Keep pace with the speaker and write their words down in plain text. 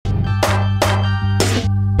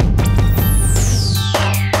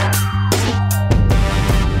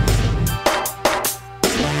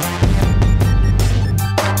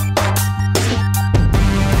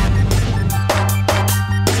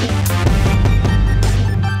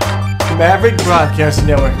Maverick Broadcasting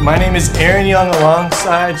Network. My name is Aaron Young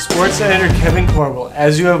alongside sports editor Kevin Corbel.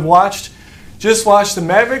 As you have just watched, the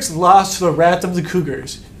Mavericks lost to the wrath of the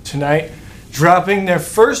Cougars tonight, dropping their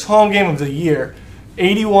first home game of the year,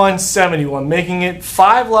 81-71, making it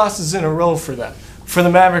 5 losses in a row for them. For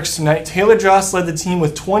the Mavericks tonight, Taylor Dross led the team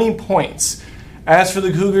with 20 points. As for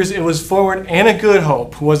the Cougars, it was forward Anna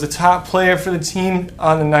Goodhope who was the top player for the team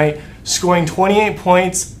on the night, scoring 28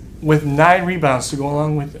 points with 9 rebounds to go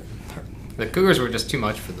along with it. The Cougars were just too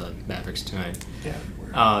much for the Mavericks tonight.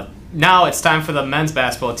 Yeah. Now it's time for the men's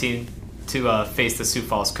basketball team to face the Sioux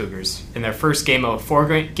Falls Cougars in their first game of a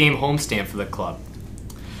 4-game homestand for the club.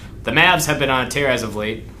 The Mavs have been on a tear as of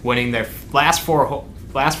late, winning their last four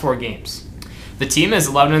games. The team is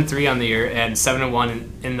 11-3 on the year and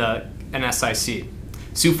 7-1 in the NSIC.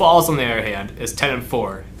 Sioux Falls, on the other hand, is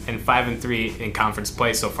 10-4 and 5-3 in conference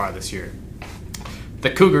play so far this year. The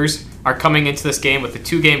Cougars are coming into this game with a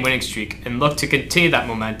 2-game winning streak and look to continue that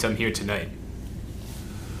momentum here tonight.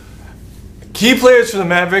 Key players for the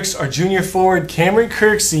Mavericks are junior forward Cameron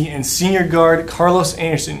Kirksey and senior guard Carlos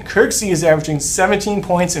Anderson. Kirksey is averaging 17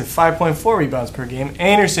 points and 5.4 rebounds per game.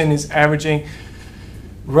 Anderson is averaging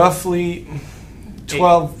roughly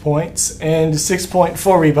 12 points and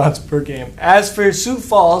 6.4 rebounds per game. As for Sioux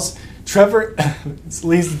Falls, Trevor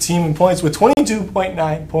leads the team in points with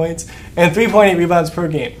 22.9 points and 3.8 rebounds per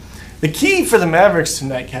game. The key for the Mavericks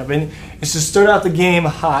tonight, Kevin, is to start out the game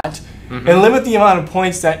hot and limit the amount of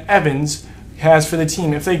points that Evans has for the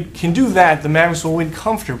team. If they can do that, the Mavericks will win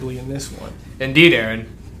comfortably in this one. Indeed,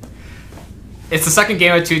 Aaron. It's the second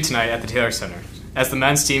game of 2 tonight at the Taylor Center, as the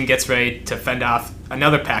men's team gets ready to fend off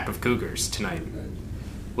another pack of Cougars tonight.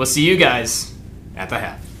 We'll see you guys at the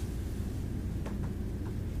half.